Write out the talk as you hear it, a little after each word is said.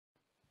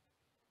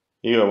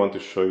Here I want to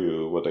show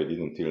you what I did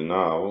until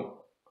now.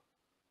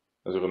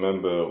 As you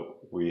remember,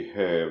 we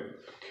have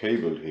a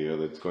cable here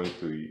that's going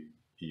to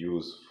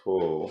use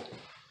for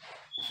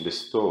the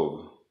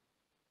stove.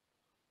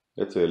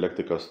 That's an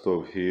electrical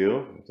stove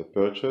here, it's a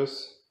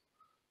purchase.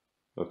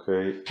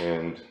 Okay,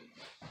 and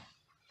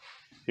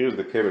here's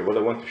the cable. What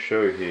I want to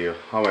show you here,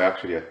 how I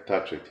actually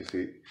attach it. You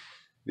see,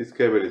 this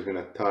cable is going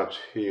to attach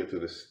here to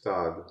the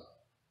stud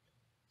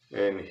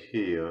and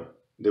here.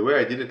 The way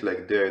I did it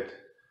like that,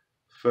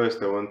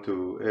 first I want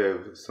to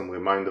have some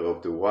reminder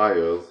of the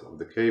wires, of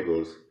the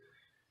cables,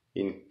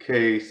 in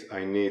case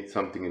I need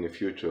something in the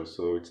future.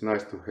 So it's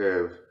nice to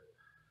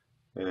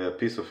have a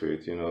piece of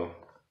it, you know.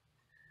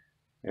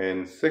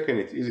 And second,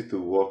 it's easy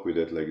to work with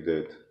it like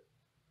that.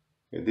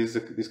 And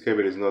this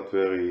cable is not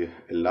very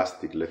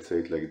elastic, let's say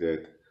it like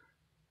that.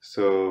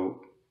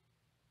 So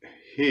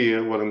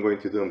here what I'm going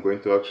to do, I'm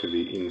going to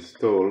actually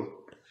install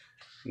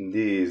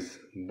this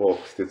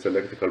box, this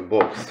electrical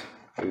box.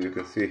 As you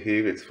can see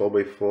here, it's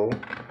 4x4,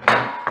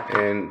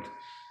 and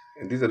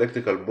this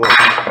electrical box,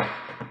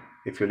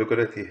 if you look at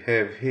it, you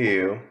have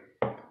here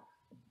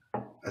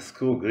a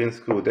screw, green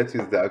screw. That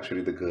is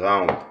actually the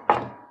ground.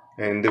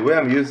 And the way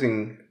I'm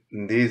using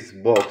this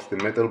box, the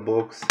metal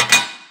box,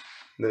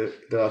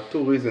 there are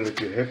two reasons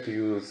that you have to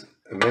use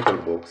a metal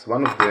box.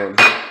 One of them,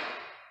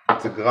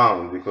 it's a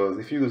ground, because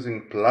if you're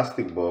using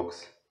plastic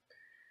box,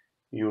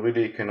 you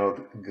really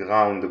cannot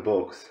ground the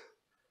box.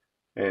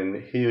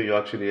 And here you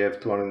actually have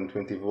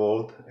 220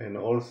 volt and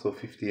also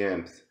 50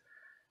 amps.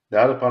 The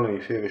other problem,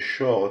 if you have a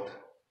short,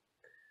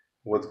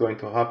 what's going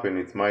to happen,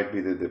 it might be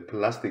that the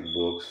plastic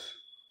box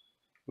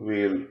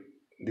will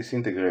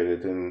disintegrate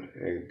it and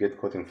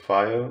get caught in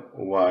fire,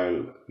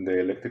 while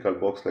the electrical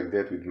box like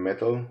that with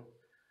metal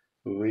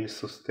will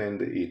sustain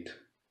the heat.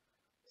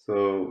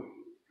 So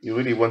you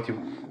really what you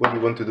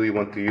want to do, you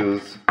want to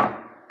use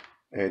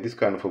this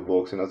kind of a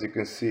box. And as you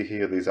can see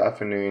here, there's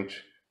 1/2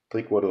 inch,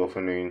 3/4 of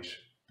an inch,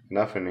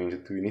 1/2 inch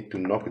that we need to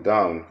knock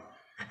down.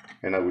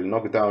 And I will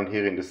knock down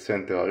here in the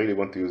center. I really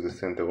want to use the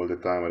center all the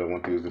time. I don't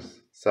want to use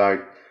this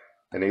side.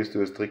 And I used to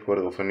use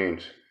 3/4 of an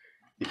inch.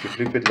 If you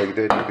flip it like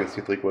that, you can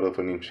see 3/4 of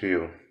an inch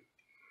here.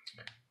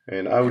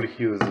 And I will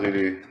use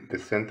really the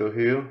center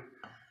here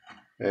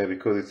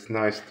because it's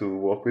nice to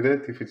work with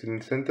it if it's in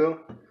the center.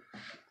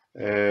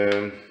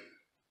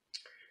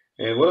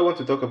 And what I want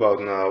to talk about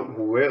now,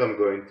 where I'm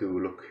going to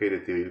locate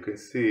it here. You can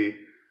see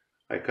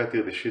I cut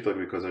here the sheetrock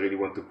because I really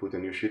want to put a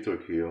new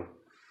sheetrock here.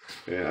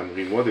 I'm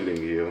remodeling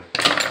here.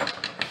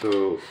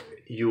 So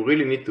you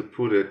really need to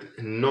put it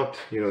not,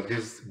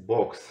 this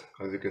box,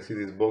 as you can see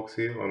this box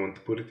here, I want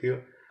to put it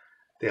here.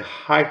 The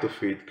height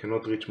of it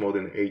cannot reach more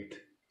than 8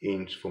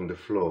 inches from the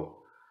floor.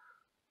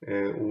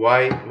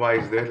 Why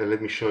is that? And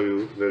let me show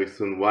you very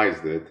soon why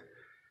is that.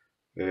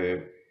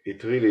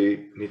 It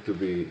really needs to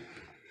be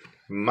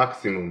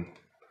maximum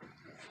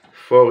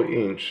 4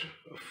 inches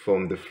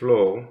from the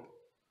floor,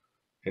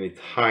 and its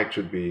height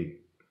should be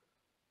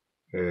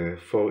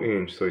 4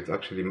 inches. So it's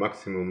actually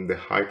maximum, the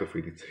height of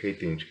it, it's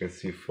 8 inches. You can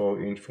see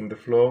 4 inches from the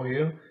floor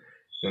here,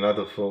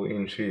 another 4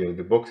 inches here.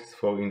 The box is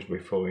 4 inches by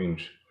 4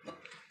 inches.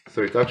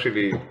 So it's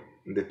actually,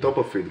 the top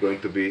of it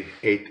going to be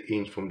 8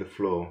 inches from the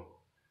floor.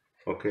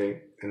 Okay,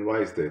 and why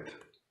is that?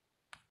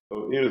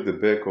 So here is the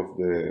back of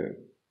the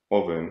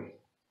oven.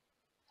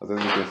 As you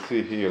can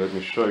see here, let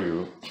me show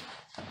you.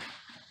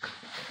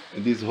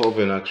 This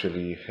oven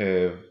actually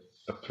have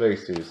a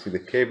place here. You see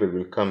the cable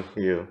will come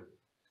here,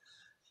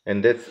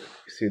 and that's,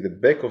 you see, the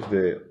back of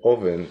the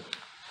oven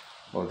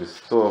or the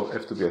stove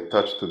have to be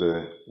attached to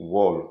the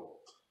wall.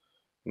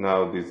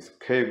 Now this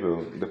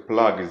cable, the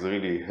plug is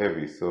really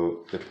heavy,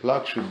 so the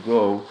plug should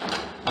go,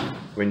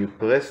 when you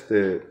press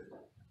the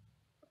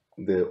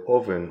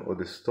oven or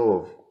the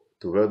stove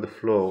toward the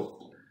floor,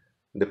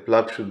 the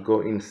plug should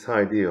go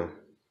inside here.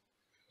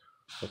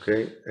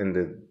 Okay, and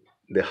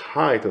the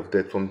height of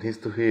that from this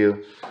to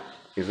here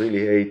is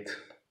really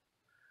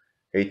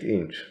 8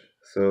 inches.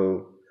 So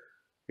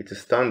it's a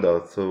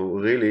standard, so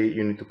really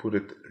you need to put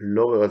it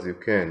lower as you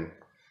can.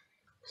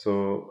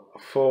 So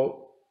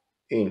 4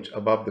 inches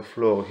above the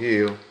floor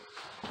here.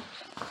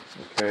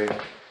 Okay,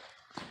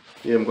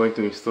 here I'm going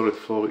to install it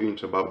 4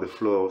 inches above the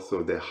floor,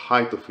 so the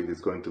height of it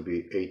is going to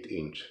be 8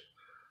 inches.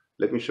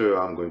 Let me show you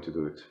how I'm going to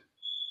do it.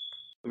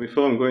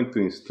 Before I'm going to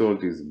install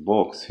this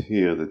box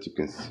here that you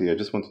can see, I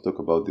just want to talk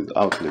about this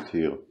outlet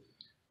here.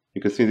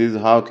 You can see this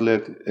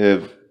outlet,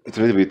 it's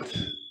a little bit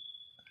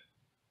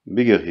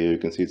bigger here. You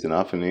can see it's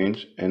 1/2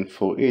 inch, and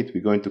for it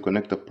we're going to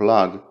connect a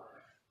plug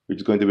which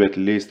is going to be at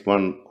least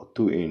 1 or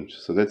 2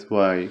 inches. So that's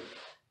why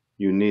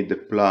you need the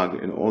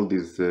plug and all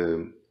this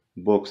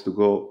box to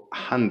go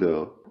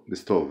under the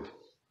stove.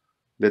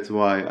 That's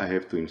why I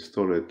have to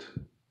install it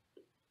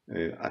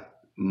at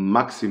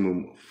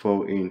maximum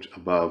 4 inches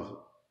above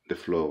the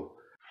floor.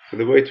 So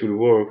the way it will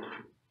work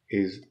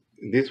is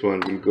this one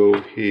will go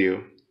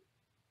here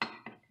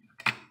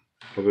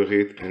over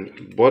it,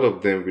 and both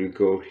of them will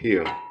go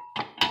here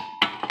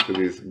to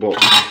this box,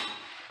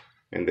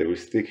 and they will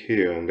stick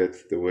here, and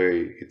that's the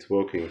way it's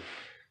working.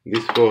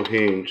 These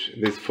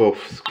 4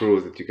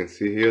 screws that you can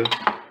see here,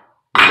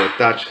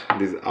 attach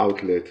this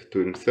outlet to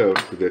himself,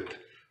 to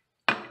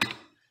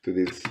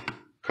this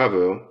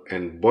cover,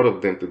 and both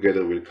of them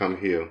together will come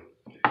here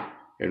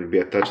and will be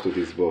attached to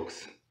this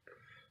box.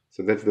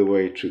 So that's the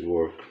way it should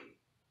work.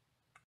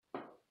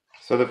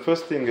 So the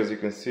first thing, as you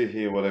can see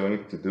here, what I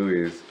need to do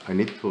is I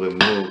need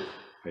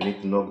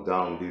to knock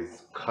down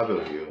this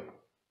cover here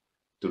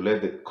to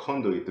let the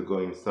conduit to go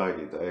inside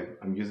it.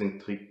 I'm using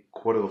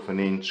 3/4 of an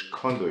inch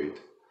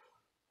conduit.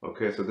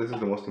 Okay, so this is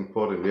the most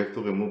important. We have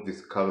to remove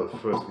this cover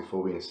first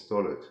before we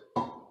install it.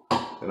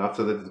 And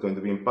after that, it's going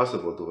to be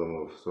impossible to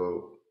remove. So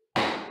I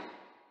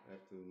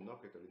have to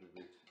knock it a little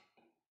bit,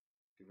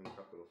 give it a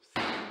couple of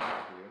seconds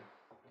here.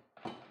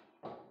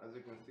 As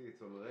you can see,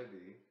 it's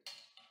already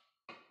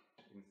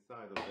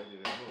inside, already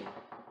removed,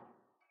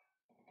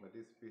 but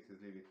this piece is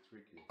a little bit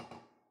tricky.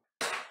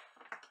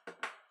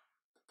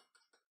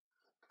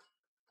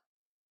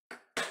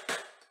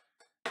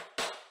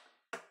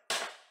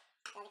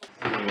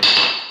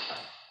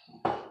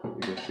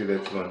 You can see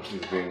that one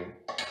is being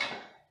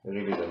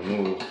really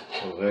removed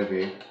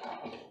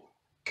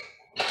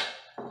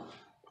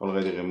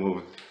already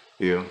removed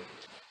here.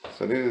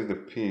 So this is the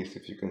piece,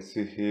 if you can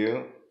see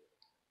here,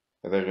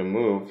 that I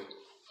removed.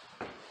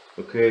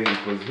 Okay,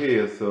 it was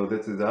here, so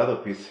this is the other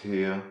piece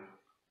here.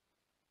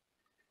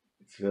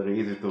 It's very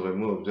easy to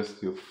remove,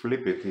 just you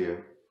flip it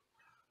here,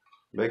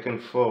 back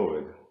and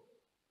forward.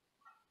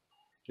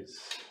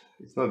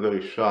 It's not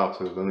very sharp,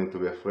 so you don't need to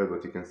be afraid,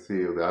 but you can see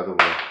here the other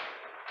one.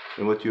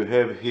 And what you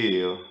have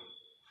here,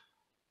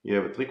 you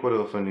have a 3/4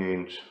 of an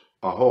inch,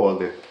 a hole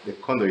that the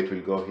conduit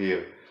will go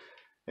here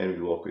and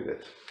we'll work with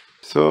it.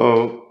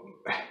 So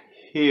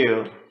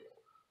here,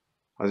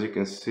 as you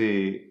can see,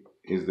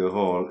 is the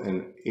hole,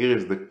 and here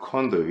is the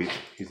conduit,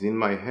 is in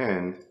my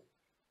hand,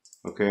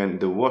 okay, and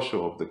the washer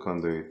of the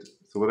conduit.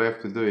 So what I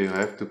have to do is I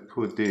have to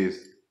put this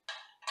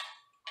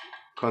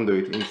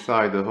conduit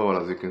inside the hole,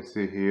 as you can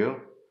see here,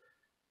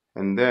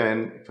 and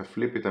then if I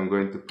flip it, I'm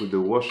going to put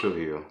the washer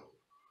here.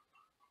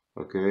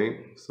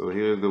 Okay, so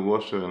here is the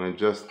washer, and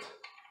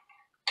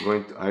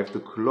I have to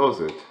close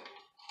it.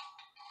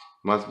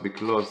 Must be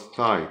closed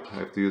tight. I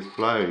have to use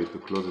pliers to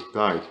close it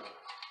tight.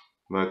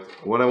 But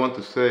what I want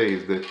to say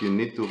is that you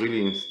need to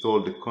really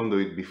install the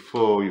conduit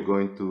before you're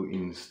going to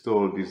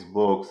install this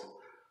box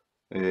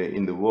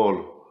in the wall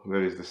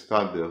where is the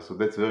stud there. So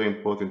that's very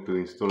important to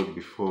install it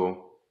before.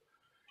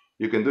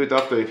 You can do it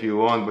after if you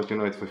want, but you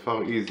know, it's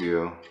far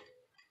easier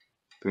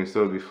to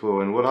install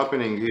before. And what's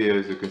happening here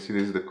is, you can see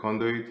this is the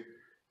conduit,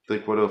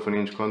 3/4 of an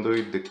inch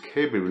conduit. The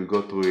cable will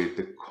go through it.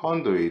 The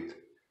conduit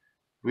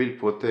will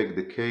protect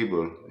the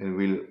cable and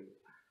will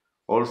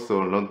also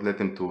not let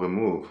them to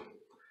remove.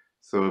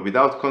 So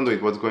without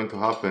conduit, what's going to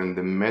happen?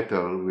 The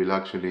metal will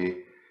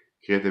actually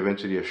create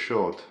eventually a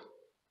short,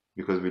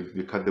 because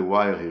we cut the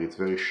wire here. It's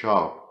very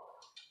sharp.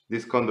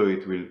 This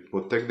conduit will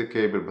protect the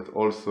cable, but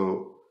also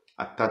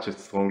attach it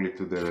strongly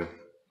to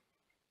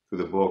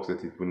the box,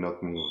 that it will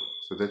not move.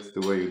 So that's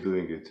the way you're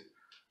doing it.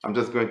 I'm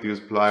just going to use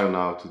plier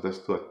now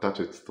to attach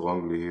it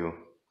strongly here,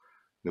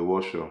 the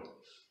washer.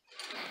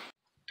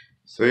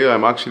 So here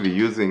I'm actually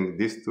using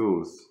these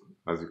tools,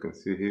 as you can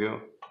see here,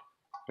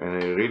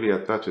 and I really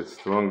attach it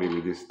strongly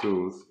with these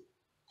tools.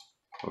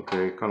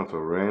 Okay, kind of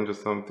a wrench or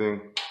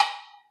something.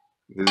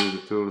 This is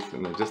the tools,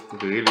 and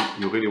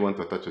you really want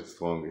to attach it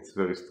strong. It's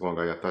very strong.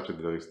 I attach it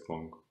very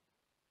strong.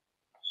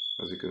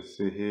 As you can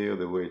see here,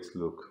 the way it's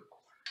look.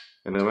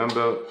 And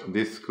remember,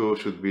 this screw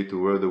should be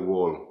toward the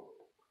wall.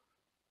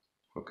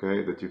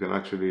 Okay, that you can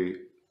actually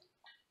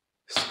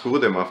screw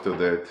them after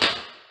that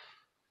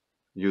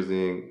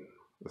using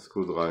a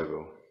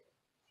screwdriver.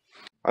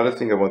 Other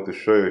thing I want to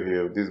show you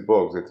here, this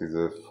box that is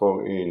a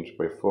 4 inch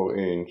by 4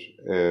 inch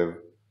have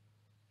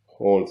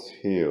holes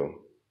here.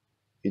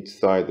 Each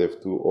side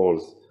have 2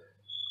 holes.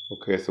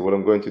 Okay, so what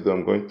I'm going to do,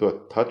 I'm going to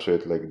attach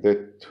it like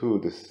that to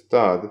the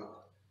stud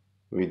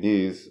with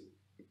these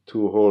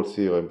 2 holes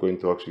here. I'm going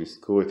to actually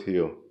screw it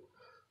here.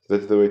 So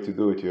that's the way to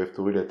do it. You have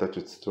to really attach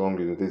it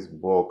strongly to this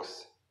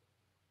box.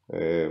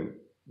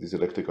 This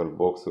electrical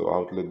box or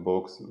outlet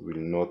box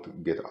will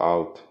not get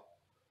out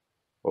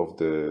of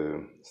the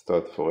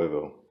stud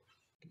forever.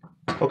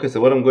 Okay, so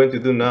what I'm going to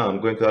do now,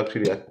 I'm going to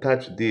actually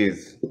attach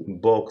this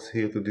box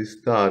here to this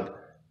stud.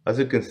 As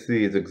you can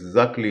see, it's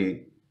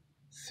exactly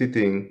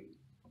sitting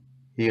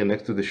here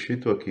next to the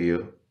sheetrock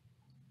here.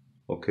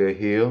 Okay,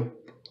 here.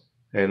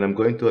 And I'm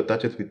going to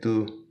attach it with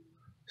 2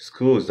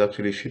 screws,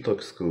 actually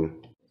sheetrock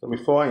screw. So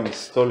before I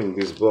installing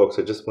this box,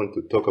 I just want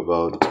to talk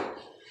about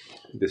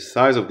the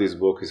size of this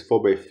box is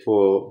 4 by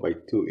 4 by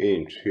 2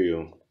 inch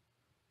here.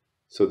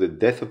 So the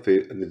depth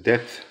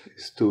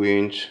is 2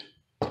 inch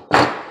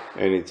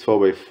and it's 4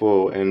 by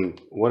 4. And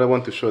what I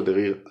want to show,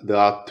 there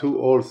are 2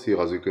 holes here,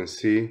 as you can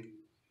see,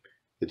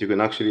 that you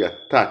can actually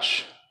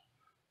attach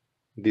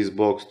this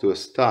box to a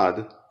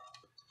stud.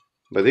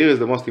 But here is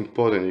the most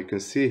important. You can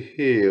see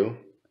here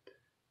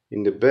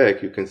in the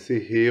back, you can see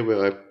here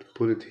where I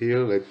put it here.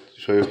 Let's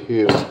show you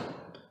here.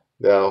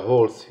 There are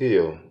holes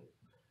here,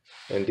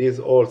 and these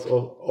holes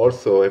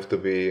also have to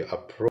be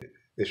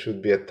they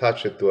should be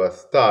attached to a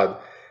stud,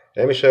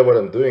 Let me show you what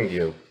I'm doing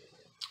here. You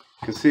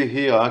can see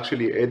here I'm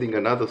actually adding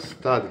another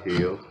stud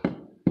here.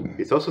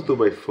 It's also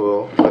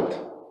 2x4, but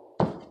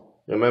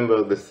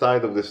remember the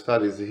side of the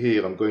stud is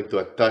here. I'm going to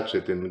attach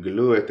it and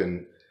glue it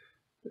and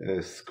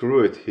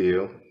screw it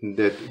here.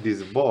 That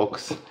this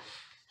box,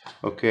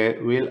 okay,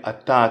 will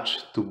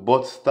attach to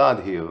both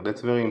stud here.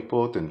 That's very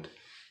important.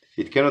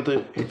 It cannot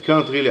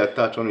really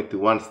attach only to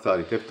one stud.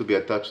 It has to be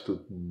attached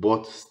to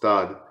both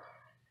stud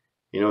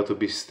in order to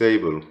be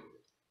stable.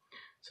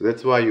 So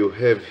that's why you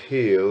have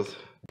here,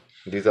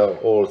 these are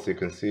holes you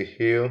can see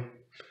here,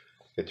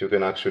 that you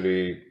can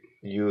actually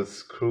use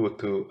screw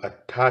to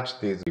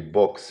attach this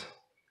box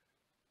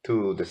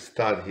to the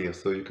stud here.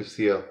 So you can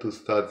see I have two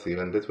studs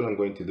here, and that's what I'm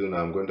going to do now.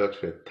 I'm going to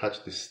actually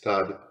attach this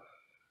stud,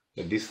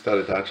 and this stud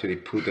that I actually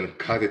put and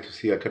cut it. You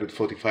see I cut it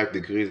 45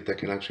 degrees that I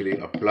can actually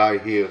apply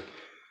here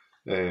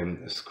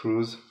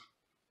screws,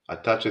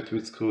 attach it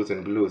with screws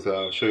and glue. So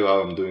I'll show you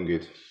how I'm doing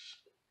it.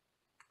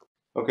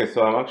 Okay,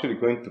 so I'm actually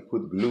going to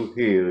put glue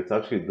here. It's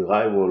actually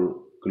drywall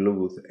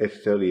glue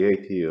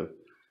F38 here.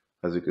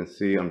 As you can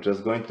see, I'm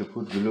just going to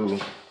put glue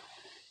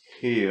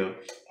here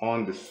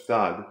on the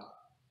stud.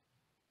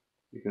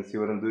 You can see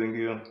what I'm doing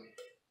here.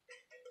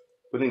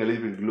 Putting a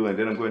little bit of glue, and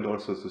then I'm going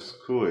also to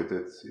screw it.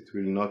 It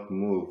will not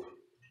move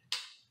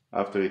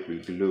after it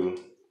will glue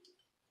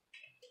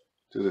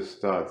to the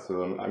stud.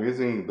 So I'm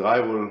using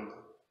drywall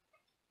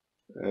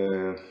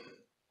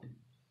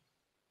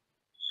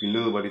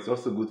glue, but it's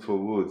also good for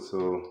wood,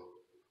 so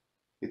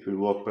it will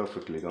work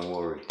perfectly, don't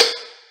worry.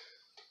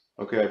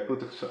 Okay, I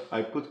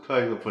put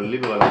kind of a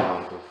liberal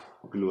amount of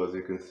glue, as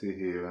you can see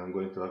here. I'm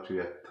going to actually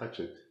attach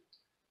it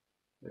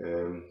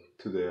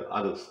to the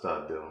other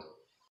stud there.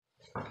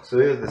 So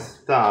here's the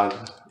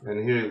stud,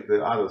 and here is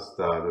the other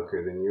stud,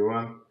 okay, the new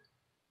one.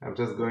 I'm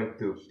just going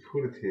to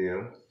put it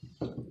here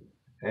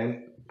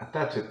and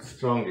attach it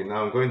strongly.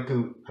 Now I'm going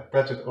to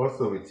attach it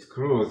also with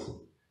screws.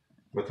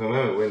 But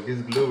remember, when this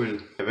glue will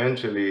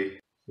eventually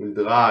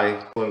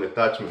dry on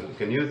attachment, you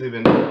can use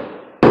even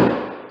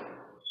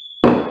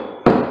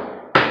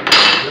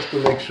just to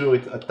make sure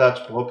it's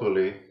attached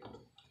properly.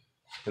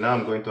 And now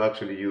I'm going to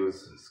actually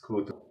use a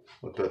screw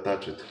to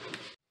attach it.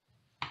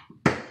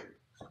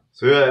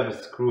 So here I have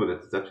a screw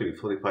that's actually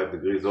 45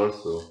 degrees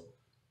also,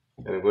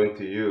 and I'm going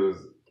to use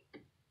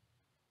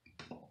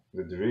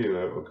the drill,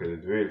 okay, the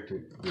drill to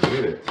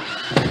drill it.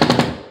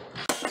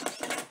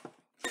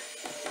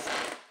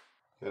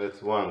 And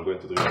that's one. I'm going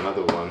to do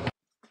another one.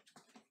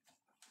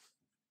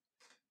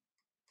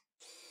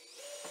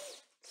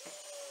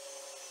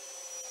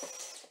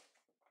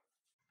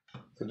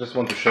 So I just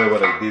want to show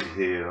what I did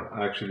here.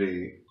 I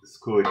actually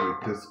screw it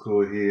with two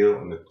screws here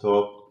on the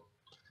top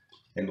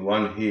and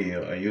one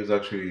here. I use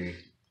actually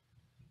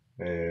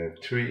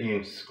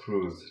 3-inch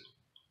screws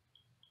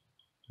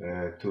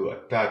to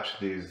attach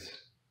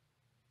this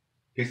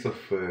piece of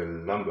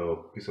lumber,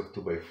 or piece of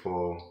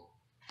 2x4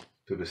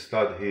 to the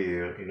stud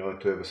here in order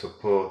to have a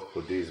support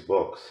for this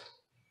box.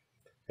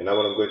 And now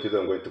what I'm going to do,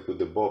 I'm going to put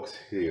the box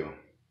here.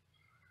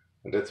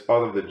 And that's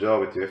part of the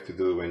job that you have to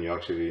do when you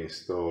actually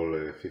install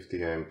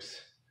 50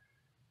 amps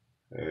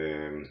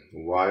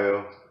wire.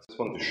 I just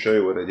want to show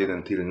you what I did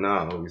until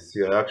now. You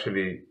see I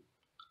actually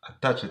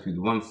attach it with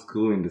one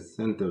screw in the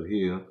center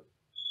here.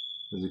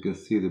 As you can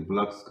see, the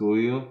black screw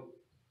here.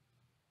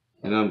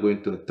 And I'm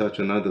going to attach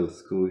another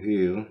screw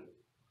here.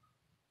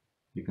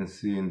 You can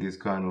see in this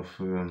kind of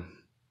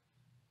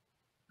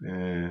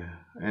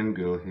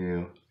angle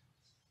here,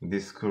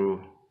 this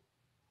screw,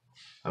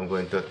 I'm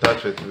going to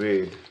attach it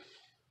with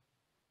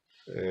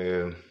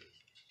the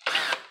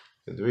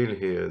drill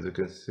here. As you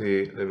can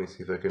see, let me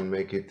see if I can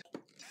make it.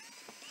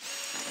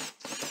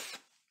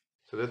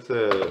 So that's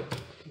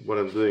what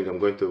I'm doing. I'm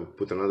going to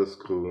put another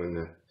screw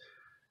in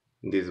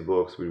this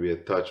box will be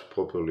attached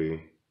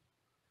properly.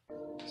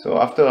 So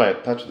after I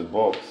attach the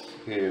box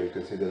here, you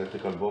can see the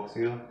electrical box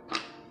here.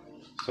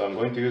 So I'm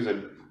going to use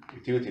a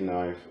utility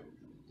knife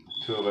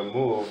to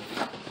remove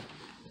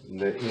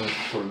the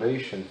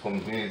insulation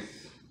from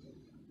this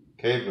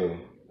cable.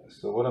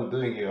 So what I'm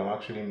doing here, I'm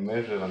actually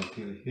measuring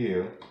until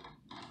here.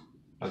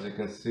 As you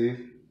can see,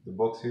 the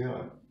box here,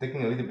 I'm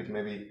taking a little bit,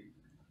 maybe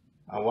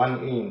a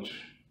 1 inch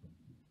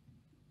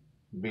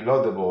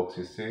below the box.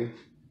 You see,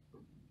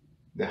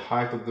 the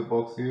height of the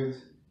box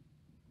is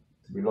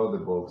below the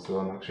box, so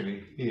I'm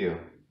actually here.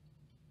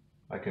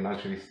 I can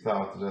actually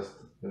start just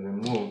to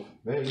remove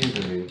very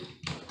easily.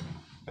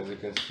 As you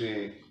can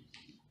see,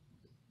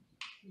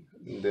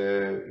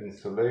 the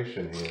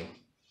insulation here,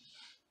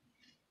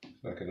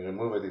 I can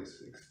remove it.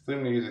 It's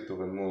extremely easy to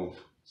remove.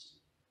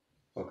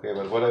 Okay,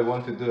 but what I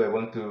want to do, I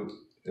want to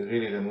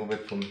really remove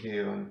it from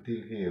here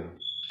until here.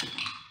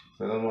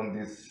 So I don't want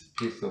this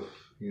piece of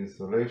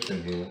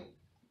insulation here.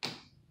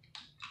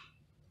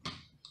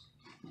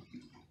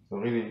 So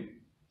really,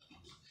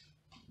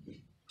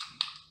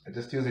 I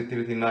just use a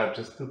utility knife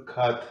just to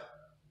cut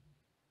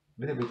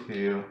a little bit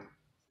here.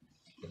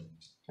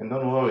 And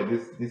don't worry,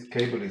 this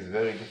cable is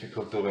very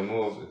difficult to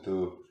remove,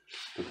 to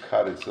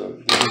cut it.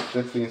 So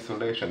that's the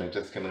insulation. I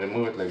just can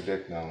remove it like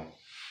that now.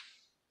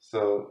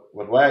 So,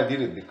 but why I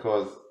did it,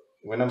 because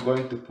when I'm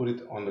going to put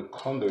it on the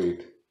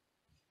conduit,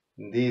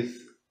 this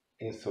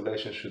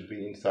insulation should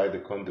be inside the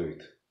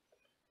conduit,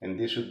 and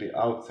this should be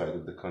outside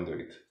of the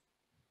conduit,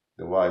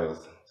 the wires.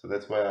 So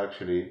that's why I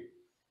actually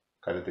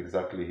cut it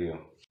exactly here.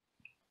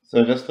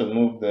 So I just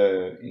remove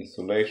the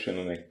insulation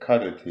and I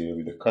cut it here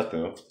with the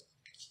cutter.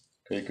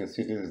 Okay, you can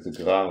see this is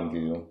the ground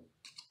here.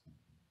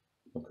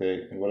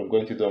 Okay, and what I'm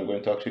going to do, I'm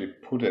going to actually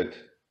put it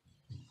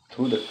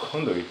through the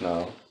conduit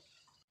now.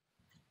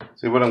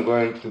 See what I'm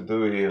going to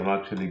do here, I'm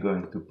actually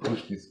going to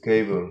push this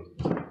cable,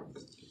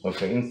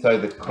 okay, inside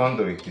the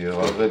conduit here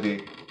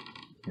already.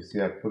 You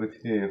see I put it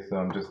here, so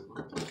I'm just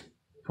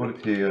put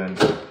it here and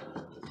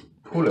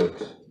pull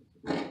it,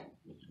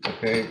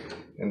 okay,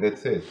 and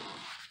that's it.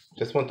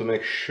 Just want to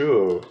make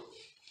sure,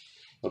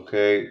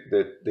 okay,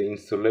 that the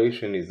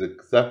insulation is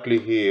exactly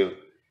here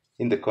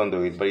in the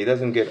conduit, but it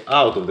doesn't get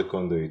out of the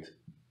conduit,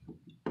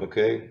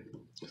 okay.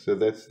 So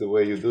that's the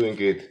way you're doing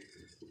it.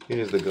 Here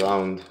is the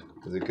ground,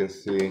 as you can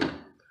see,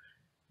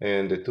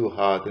 and the two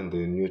hot and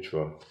the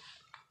neutral.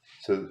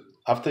 So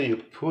after you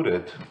put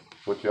it,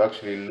 what you're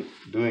actually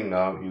doing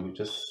now, you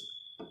just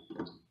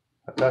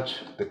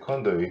attach the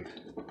conduit.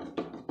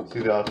 See,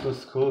 there are two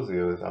screws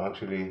here. I'm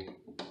actually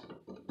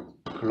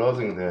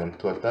closing them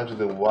to attach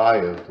the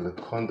wire to the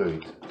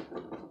conduit.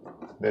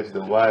 That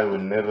the wire will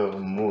never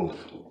move.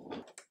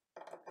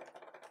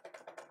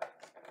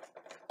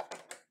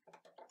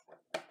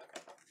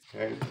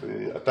 Okay, so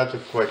you attach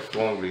it quite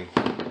strongly,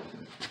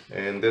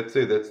 and that's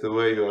it. That's the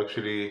way you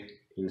actually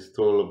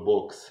install a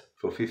box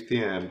for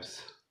 50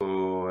 amps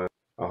for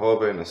a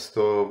oven, a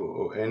stove,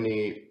 or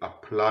any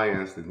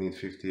appliance that needs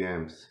 50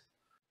 amps.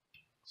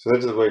 So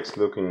that's the way it's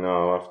looking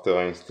now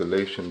after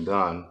installation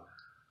done.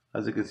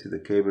 As you can see, the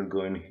cable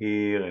going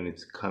here and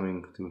it's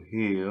coming to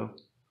here.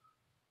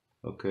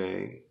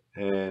 Okay,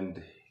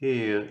 and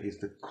here is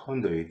the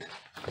conduit.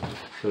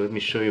 So let me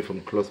show you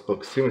from close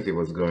proximity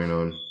what's going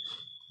on.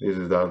 These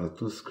are the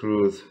two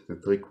screws, the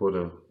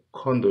 3/4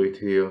 conduit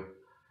here,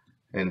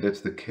 and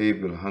that's the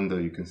cable under,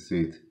 you can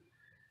see it.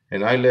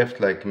 And I left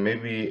like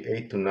maybe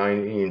 8 to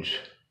 9 inch,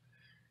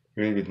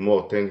 a little bit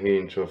more, 10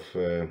 inch of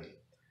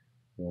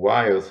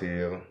wires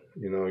here.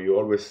 You know, you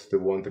always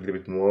want a little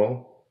bit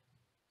more.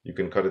 You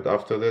can cut it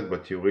after that,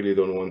 but you really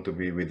don't want to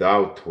be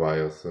without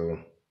wires. So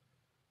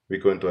we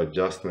go into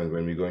adjustment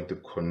when we're going to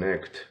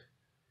connect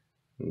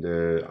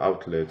the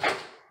outlet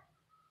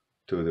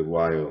to the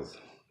wires.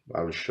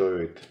 I'll show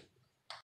you it